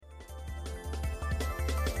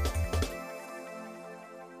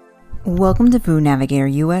Welcome to Food Navigator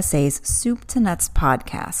USA's Soup to Nuts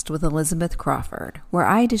podcast with Elizabeth Crawford, where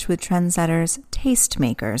I dish with trendsetters,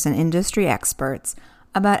 tastemakers, and industry experts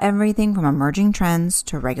about everything from emerging trends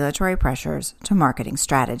to regulatory pressures to marketing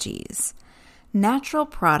strategies. Natural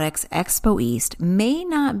Products Expo East may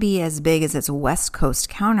not be as big as its West Coast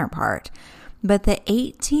counterpart, but the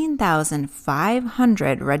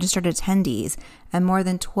 18,500 registered attendees and more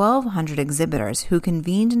than 1,200 exhibitors who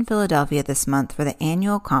convened in Philadelphia this month for the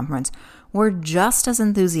annual conference were just as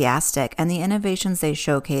enthusiastic, and the innovations they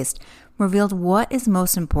showcased revealed what is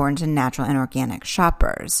most important to natural and organic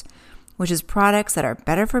shoppers, which is products that are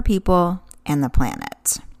better for people and the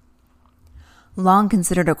planet. Long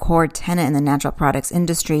considered a core tenet in the natural products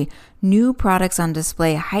industry, new products on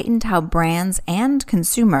display heightened how brands and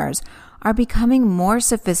consumers are becoming more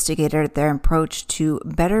sophisticated at their approach to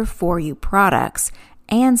better-for-you products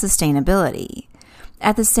and sustainability.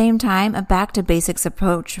 At the same time, a back-to-basics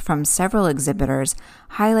approach from several exhibitors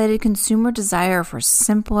highlighted consumer desire for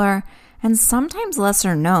simpler and sometimes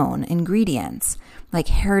lesser-known ingredients, like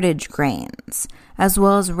heritage grains, as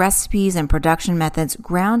well as recipes and production methods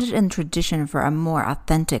grounded in tradition for a more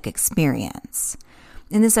authentic experience.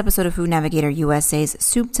 In this episode of Food Navigator USA's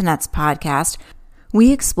Soup to Nuts podcast,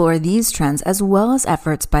 we explore these trends as well as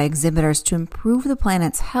efforts by exhibitors to improve the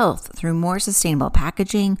planet's health through more sustainable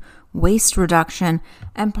packaging, waste reduction,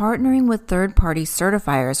 and partnering with third-party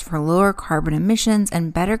certifiers for lower carbon emissions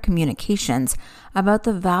and better communications about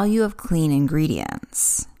the value of clean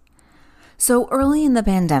ingredients. So early in the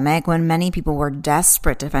pandemic, when many people were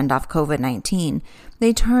desperate to fend off COVID-19,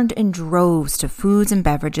 they turned in droves to foods and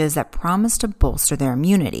beverages that promised to bolster their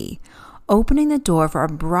immunity, opening the door for a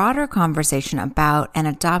broader conversation about and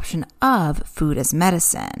adoption of food as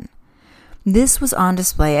medicine. This was on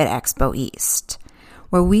display at Expo East,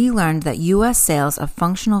 where we learned that U.S. sales of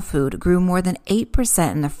functional food grew more than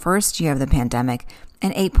 8% in the first year of the pandemic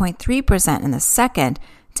and 8.3% in the second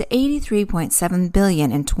to $83.7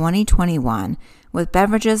 billion in 2021, with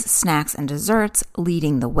beverages, snacks, and desserts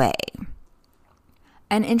leading the way.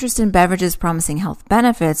 An interest in beverages promising health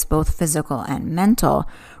benefits, both physical and mental,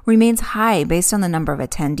 remains high based on the number of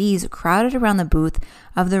attendees crowded around the booth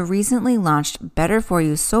of the recently launched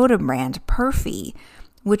better-for-you soda brand Perfy,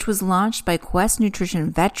 which was launched by Quest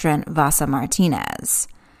Nutrition veteran Vasa Martinez.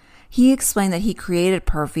 He explained that he created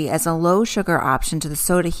Perfy as a low-sugar option to the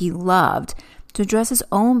soda he loved to address his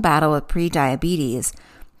own battle with prediabetes,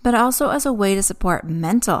 but also as a way to support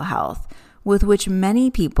mental health, with which many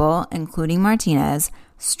people, including Martinez,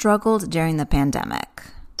 struggled during the pandemic.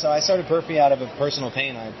 So I started Perfy out of a personal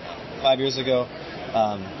pain. 5 years ago,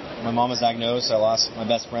 my mom was diagnosed. I lost my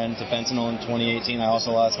best friend to fentanyl in 2018. I also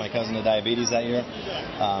lost my cousin to diabetes that year.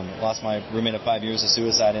 Lost my roommate of 5 years to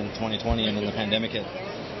suicide in 2020, and then the pandemic hit.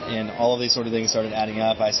 And all of these sort of things started adding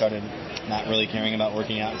up. I started not really caring about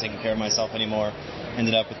working out and taking care of myself anymore.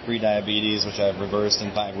 Ended up with pre-diabetes, which I've reversed in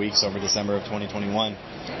 5 weeks over December of 2021.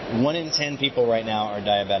 1 in 10 people right now are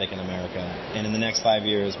diabetic in America. And in the next 5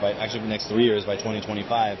 years, the next 3 years, by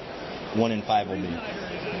 2025, 1 in 5 will be.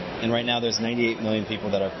 And right now there's 98 million people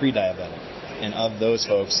that are pre-diabetic. And of those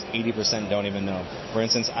folks, 80% don't even know. For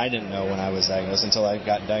instance, I didn't know when I was diagnosed until I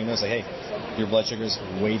got diagnosed. Like, hey, your blood sugar's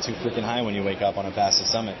way too freaking high when you wake up on a fasted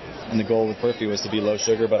stomach. And the goal with Perfy was to be low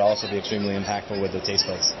sugar, but also be extremely impactful with the taste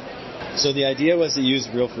buds. So the idea was to use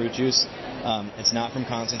real fruit juice. It's not from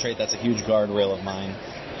concentrate. That's a huge guardrail of mine.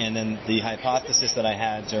 And then the hypothesis that I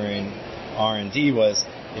had during R&D was,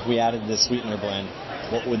 if we added this sweetener blend,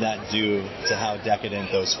 what would that do to how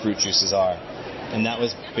decadent those fruit juices are? And that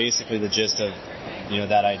was basically the gist of,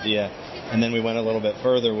 that idea. And then we went a little bit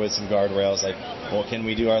further with some guardrails, like, well, can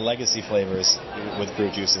we do our legacy flavors with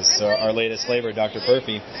fruit juices? So our latest flavor, Dr.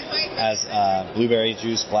 Perfy, has blueberry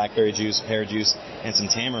juice, blackberry juice, pear juice, and some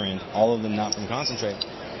tamarind, all of them not from concentrate.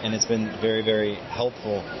 And it's been very, very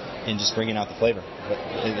helpful in just bringing out the flavor.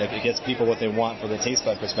 It gets people what they want from the taste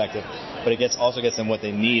bud perspective, but it also gets them what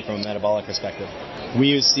they need from a metabolic perspective. We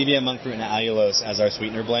use stevia, monk fruit, and allulose as our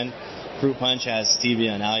sweetener blend. Fruit Punch has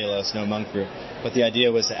stevia and allulose, no monk fruit. But the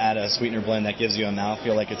idea was to add a sweetener blend that gives you a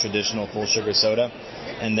mouthfeel like a traditional full sugar soda,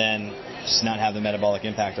 and then just not have the metabolic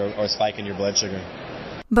impact or spike in your blood sugar.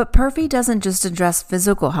 But Perfy doesn't just address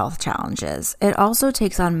physical health challenges. It also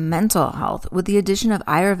takes on mental health with the addition of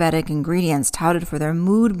Ayurvedic ingredients touted for their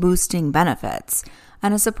mood-boosting benefits,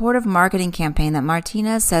 and a supportive marketing campaign that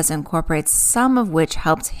Martinez says incorporates some of which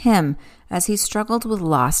helped him as he struggled with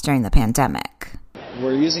loss during the pandemic.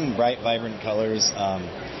 We're using bright, vibrant colors.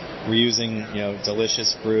 We're using,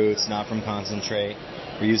 delicious fruits, not from concentrate.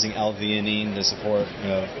 We're using L-theanine to support,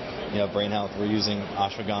 brain health. We're using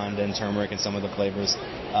ashwagandha and turmeric in some of the flavors.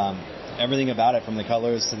 everything about it, from the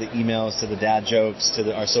colors to the emails to the dad jokes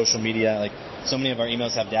to our social media. Like, so many of our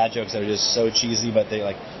emails have dad jokes that are just so cheesy, but they,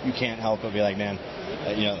 like, you can't help but be like, man,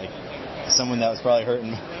 like, someone that was probably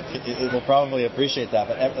hurting, it will probably appreciate that.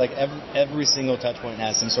 But every single touch point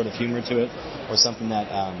has some sort of humor to it, or something that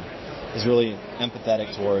is really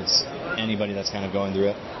empathetic towards anybody that's kind of going through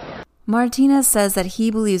it. Martinez says that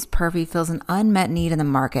he believes Perfy fills an unmet need in the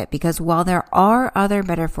market because while there are other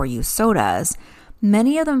better-for-you sodas,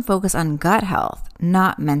 many of them focus on gut health,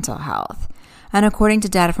 not mental health. And according to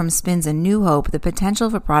data from Spins and New Hope, the potential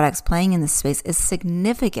for products playing in this space is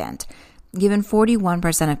significant, given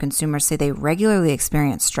 41% of consumers say they regularly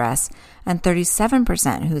experience stress and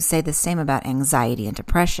 37% who say the same about anxiety and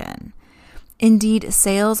depression. Indeed,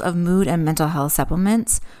 sales of mood and mental health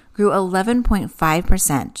supplements grew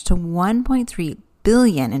 11.5% to $1.3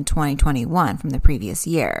 billion in 2021 from the previous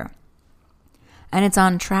year. And it's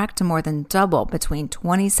on track to more than double between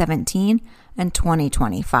 2017 and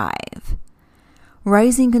 2025.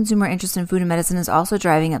 Rising consumer interest in food and medicine is also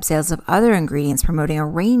driving up sales of other ingredients promoting a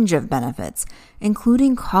range of benefits,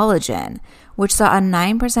 including collagen, which saw a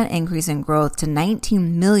 9% increase in growth to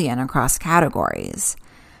 19 million across categories.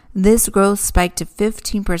 This growth spiked to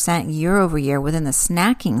 15% year over year within the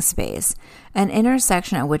snacking space, an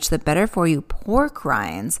intersection at which the better-for-you pork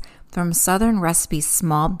rinds from Southern Recipe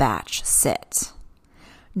Small Batch sit.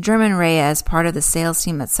 German Reyes, part of the sales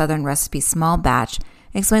team at Southern Recipe Small Batch,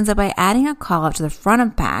 explains that by adding a call-out to the front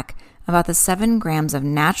of pack about the 7 grams of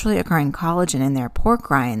naturally occurring collagen in their pork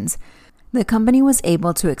rinds, the company was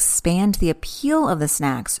able to expand the appeal of the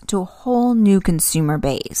snacks to a whole new consumer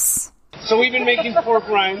base. So we've been making pork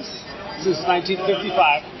rinds since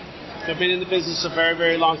 1955. I've been in the business a very,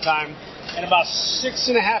 very long time. And about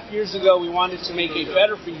 6.5 years ago, we wanted to make a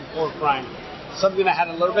better-for-you pork rind, something that had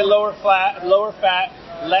a little bit lower fat,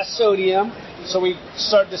 less sodium. So we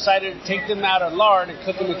decided to take them out of lard and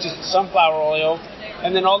cook them with just sunflower oil.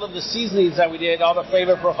 And then all of the seasonings that we did, all the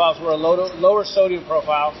flavor profiles were a lower sodium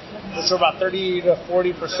profile, which were about 30 to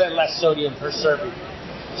 40% less sodium per serving.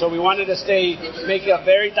 So we wanted to make a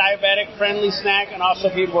very diabetic-friendly snack and also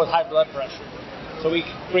people with high blood pressure. So we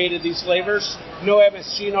created these flavors, no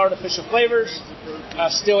MSG and artificial flavors,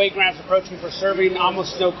 still 8 grams of protein per serving,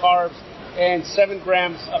 almost no carbs, and 7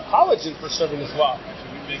 grams of collagen per serving as well.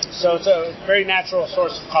 So it's a very natural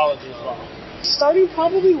source of collagen as well. Starting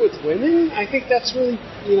probably with women, I think that's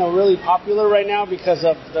really popular right now because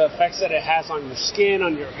of the effects that it has on your skin,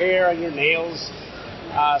 on your hair, on your nails.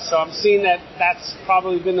 So I'm seeing that that's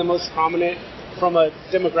probably been the most prominent from a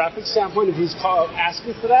demographic standpoint of who's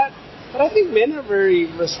asking for that. But I think men are very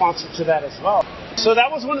responsive to that as well. So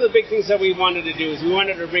that was one of the big things that we wanted to do, is we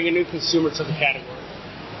wanted to bring a new consumer to the category.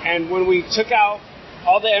 And when we took out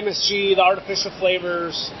all the MSG, the artificial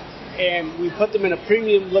flavors, and we put them in a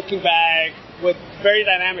premium-looking bag with very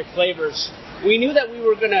dynamic flavors, we knew that we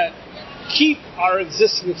were going to keep our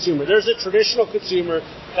existing consumer. There's a traditional consumer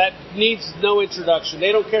that needs no introduction.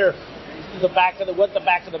 They don't care what the back of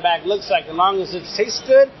the bag looks like, as long as it tastes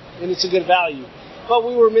good and it's a good value. But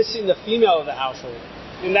we were missing the female of the household,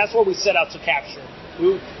 and that's what we set out to capture.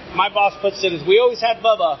 My boss puts it as, we always had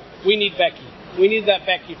Bubba, we need Becky. We need that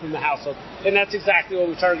Becky from the household, and that's exactly what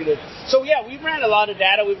we targeted. So yeah, we ran a lot of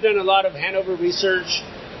data. We've done a lot of Hanover research,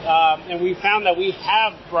 and we found that we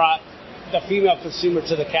have brought the female consumer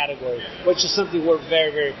to the category, which is something we're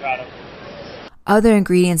very, very proud of. Other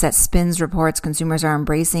ingredients that Spins reports consumers are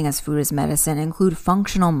embracing as food as medicine include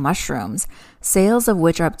functional mushrooms, sales of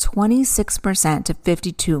which are up 26% to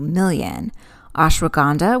 52 million,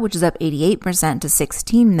 ashwagandha, which is up 88% to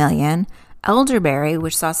 16 million, elderberry,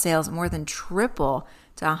 which saw sales more than triple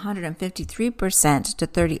to 153% to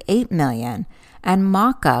 38 million, and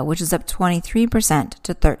maca, which is up 23%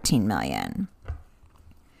 to 13 million.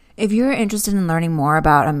 If you're interested in learning more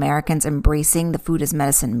about Americans embracing the food as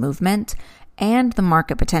medicine movement and the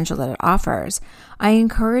market potential that it offers, I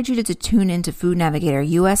encourage you to tune into Food Navigator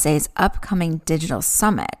USA's upcoming digital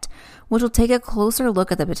summit, which will take a closer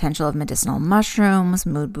look at the potential of medicinal mushrooms,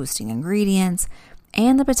 mood-boosting ingredients,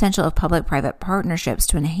 and the potential of public-private partnerships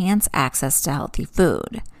to enhance access to healthy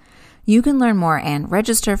food. You can learn more and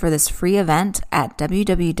register for this free event at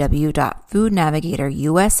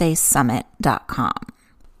www.foodnavigatorusasummit.com.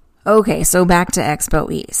 Okay, so back to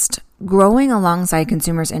Expo East. Growing alongside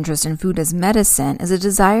consumers' interest in food as medicine is a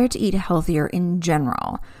desire to eat healthier in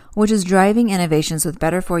general, which is driving innovations with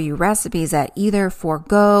better-for-you recipes that either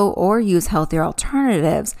forego or use healthier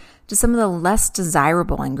alternatives to some of the less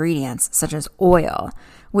desirable ingredients, such as oil,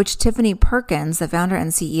 which Tiffany Perkins, the founder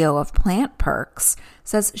and CEO of Plant Perks,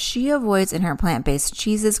 says she avoids in her plant-based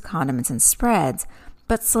cheeses, condiments, and spreads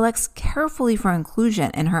but selects carefully for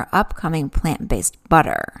inclusion in her upcoming plant-based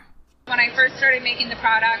butter. When I first started making the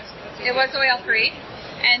product, it was oil-free.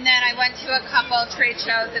 And then I went to a couple trade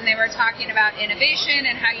shows and they were talking about innovation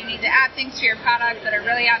and how you need to add things to your products that are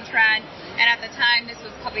really on trend. And at the time, this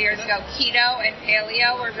was a couple years ago, keto and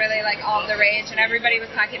paleo were really like all the rage and everybody was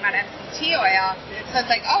talking about MCT oil. So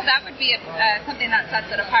it's like, oh, that would be something that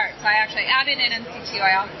sets it apart. So I actually added in MCT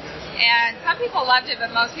oil. And some people loved it,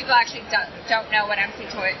 but most people actually don't know what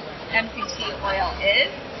MCT oil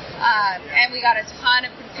is. And we got a ton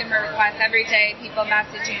of consumer requests every day, people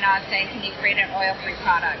messaging us saying, can you create an oil-free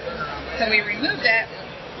product? So we removed it.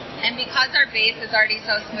 And because our base is already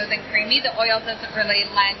so smooth and creamy, the oil doesn't really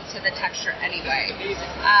lend to the texture anyway.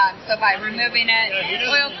 So by removing it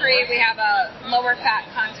oil-free, we have a lower fat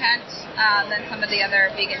content than some of the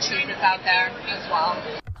other vegan cheeses out there as well.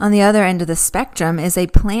 On the other end of the spectrum is a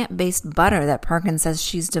plant-based butter that Perkins says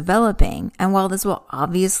she's developing. And while this will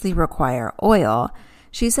obviously require oil,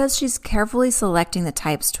 she says she's carefully selecting the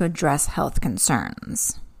types to address health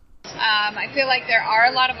concerns. I feel like there are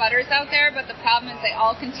a lot of butters out there, but the problem is they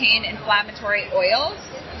all contain inflammatory oils.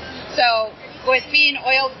 So with being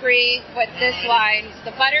oil-free with this line,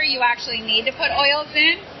 the butter you actually need to put oils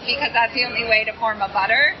in because that's the only way to form a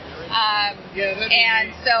butter.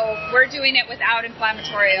 And so we're doing it without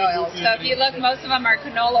inflammatory oils. So if you look, most of them are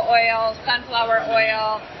canola oil, sunflower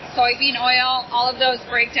oil, soybean oil. All of those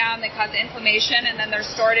break down, they cause inflammation, and then they're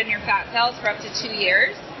stored in your fat cells for up to 2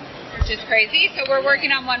 years, which is crazy. So we're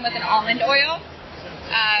working on one with an almond oil,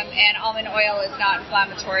 and almond oil is not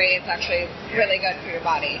inflammatory. It's actually really good for your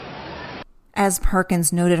body. As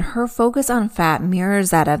Perkins noted, her focus on fat mirrors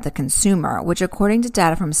that of the consumer, which according to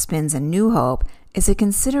data from SPINS and New Hope, is a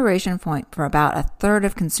consideration point for about a third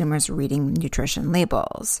of consumers reading nutrition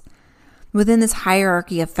labels. Within this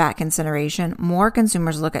hierarchy of fat consideration, more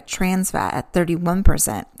consumers look at trans fat at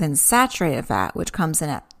 31% than saturated fat, which comes in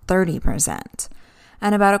at 30%.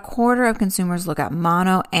 And about a quarter of consumers look at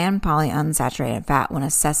mono and polyunsaturated fat when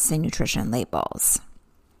assessing nutrition labels.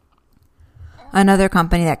 Another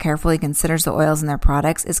company that carefully considers the oils in their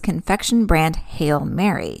products is confection brand Hail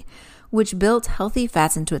Mary, which built healthy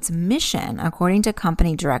fats into its mission, according to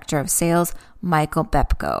company director of sales, Michael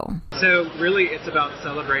Bepko. So really it's about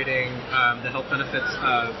celebrating the health benefits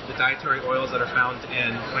of the dietary oils that are found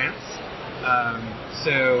in plants.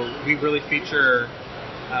 So we really feature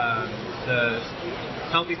the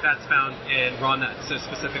healthy fats found in raw nuts, so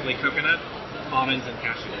specifically coconut, almonds, and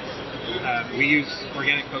cashews. We use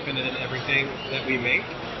organic coconut in everything that we make.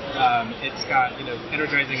 It's got,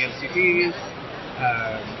 energizing MCTs.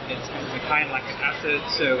 It's high in lactic acid,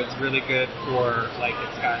 so it's really good for,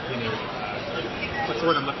 it's got, what's the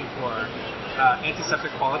word I'm looking for?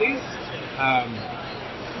 Antiseptic qualities.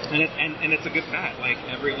 And it's a good fat.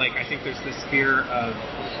 I think there's this fear of,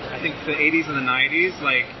 I think the 80s and the 90s,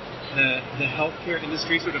 the healthcare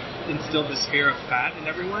industry sort of instilled this fear of fat in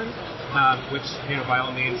everyone, which, by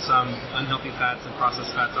all means, some unhealthy fats and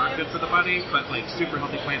processed fats aren't good for the body, but super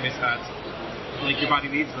healthy plant-based fats, your body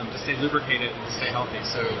needs them to stay lubricated and to stay healthy.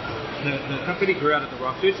 So the company grew out of the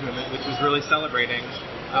raw foods movement, which was really celebrating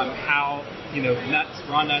how, nuts,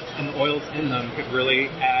 raw nuts, and the oils in them could really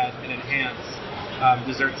add and enhance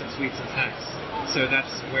desserts and sweets and snacks. So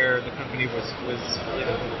that's where the company was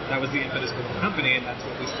that was the impetus for the company, and that's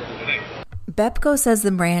what we still do today. Bepko says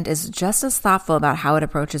the brand is just as thoughtful about how it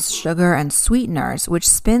approaches sugar and sweeteners, which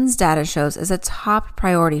SPINS data shows is a top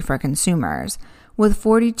priority for consumers, with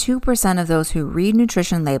 42% of those who read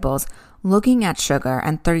nutrition labels looking at sugar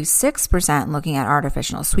and 36% looking at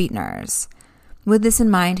artificial sweeteners. With this in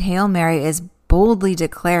mind, Hail Mary is boldly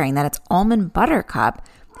declaring that its almond butter cup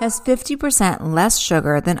has 50% less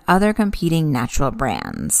sugar than other competing natural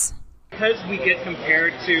brands. Because we get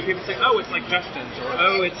compared to, people say, oh, it's like Justin's, or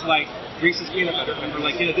oh, it's like Reese's Peanut Butter Cup.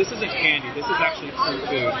 We're this isn't candy, this is actually true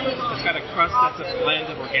food. It's got a crust that's a blend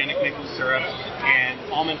of organic maple syrup and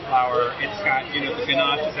almond flour. It's got, the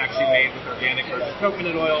ganache is actually made with organic virgin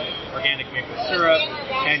coconut oil, organic maple syrup,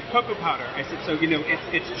 and cocoa powder. I said, so,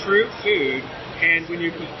 it's true food, and when you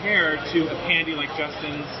compare to a candy like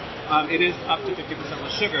Justin's, it is up to 50%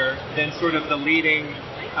 less sugar than sort of the leading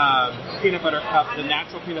peanut butter cup, the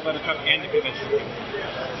natural peanut butter cup, and the conventional peanut butter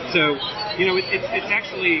cup. So, it's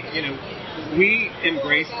actually, we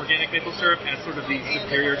embrace organic maple syrup as sort of the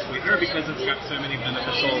superior sweetener because it's got so many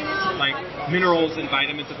beneficial, minerals and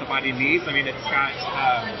vitamins that the body needs. I mean, it's got,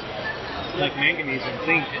 manganese and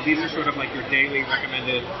zinc, and these are sort of your daily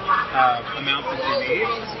recommended amounts that you need.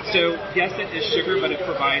 So, yes, it is sugar, but it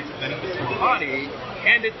provides benefits for the body,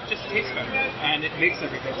 and it just tastes better, and it makes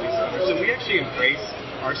everything taste better. So we actually embrace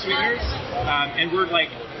our sweeteners, and we're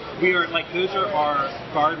we are like, those are our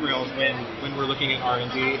guardrails when we're looking at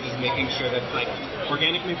R&D, is making sure that like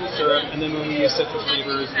organic maple syrup, and then when we use citrus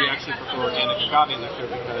flavors, we actually prefer organic agave nectar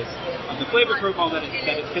because of the flavor profile that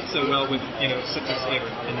it fits so well with, citrus flavor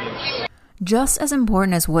in there. Just as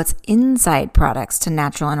important as what's inside products to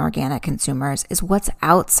natural and organic consumers is what's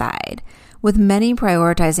outside, with many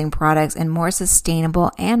prioritizing products in more sustainable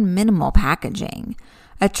and minimal packaging,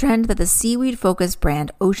 a trend that the seaweed-focused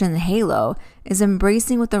brand Ocean Halo is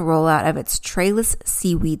embracing with the rollout of its trayless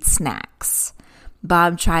seaweed snacks.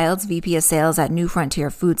 Bob Childs, VP of Sales at New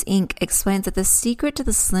Frontier Foods, Inc., explains that the secret to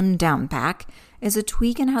the slimmed-down pack is a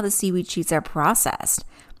tweak in how the seaweed sheets are processed,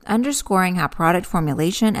 underscoring how product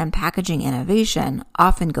formulation and packaging innovation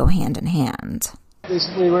often go hand in hand.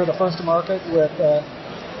 Basically, we're the first to market with a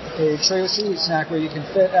trayless seaweed snack where you can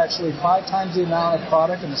fit actually 5 times the amount of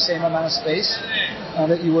product in the same amount of space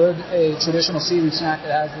that you would a traditional seaweed snack that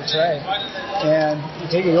has the tray. And you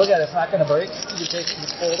take a look at it, it's not going to break. You take it and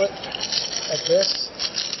fold it like this,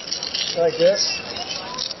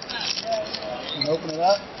 and open it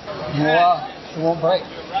up, and voila, it won't break.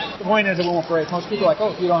 The point is it won't break. Most people are like,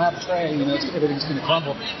 if you don't have a tray, everything's going to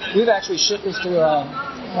crumble. We've actually shipped this to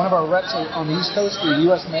one of our reps on the East Coast through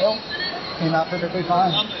U.S. mail. Came out perfectly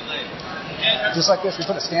fine. Just like this, we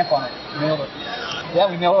put a stamp on it, mailed it. Yeah,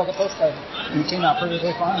 we mailed it like a postcard, and it came out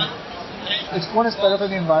perfectly fine. It's better for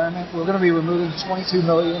the environment. We're going to be removing 22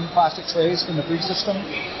 million plastic trays from the food system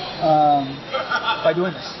by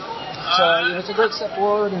doing this. So it's a great step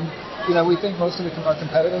forward, and we think most of our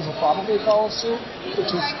competitors will probably follow suit,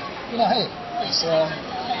 which is, hey, it's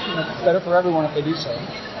better for everyone if they do so.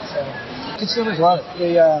 Consumers love it.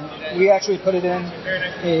 We actually put it in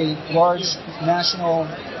a large national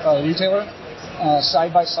retailer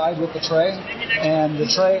side by side with the tray, and the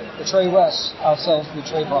tray less outsells the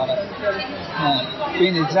tray product.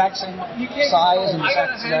 Being the exact same size and the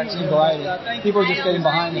exact same variety, people are just getting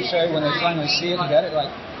behind the tray when they finally see it and get it. Like,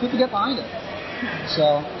 people get behind it.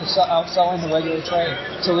 So it's outselling the regular tray.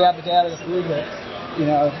 So we have the data to prove that,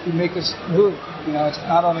 if we make this move, it's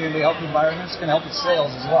not only going to help the environment, it's going to help with sales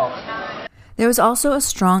as well. There was also a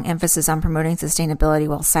strong emphasis on promoting sustainability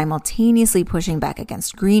while simultaneously pushing back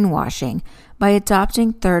against greenwashing by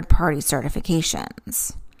adopting third-party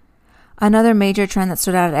certifications. Another major trend that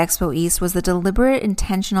stood out at Expo East was the deliberate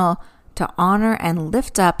intentional to honor and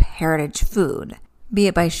lift up heritage food, be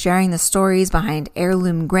it by sharing the stories behind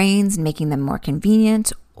heirloom grains and making them more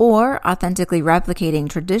convenient, or authentically replicating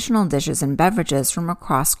traditional dishes and beverages from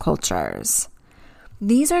across cultures.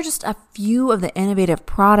 These are just a few of the innovative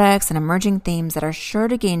products and emerging themes that are sure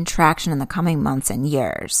to gain traction in the coming months and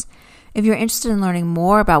years. If you're interested in learning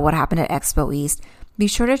more about what happened at Expo East, be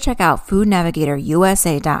sure to check out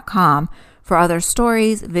foodnavigatorusa.com for other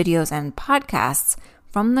stories, videos, and podcasts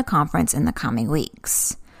from the conference in the coming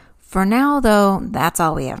weeks. For now, though, that's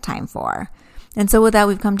all we have time for. And so with that,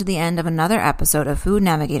 we've come to the end of another episode of Food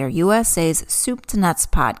Navigator USA's Soup to Nuts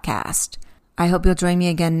podcast. I hope you'll join me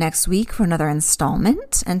again next week for another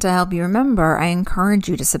installment, and to help you remember, I encourage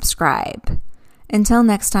you to subscribe. Until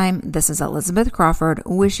next time, this is Elizabeth Crawford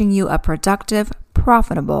wishing you a productive,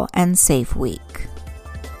 profitable, and safe week.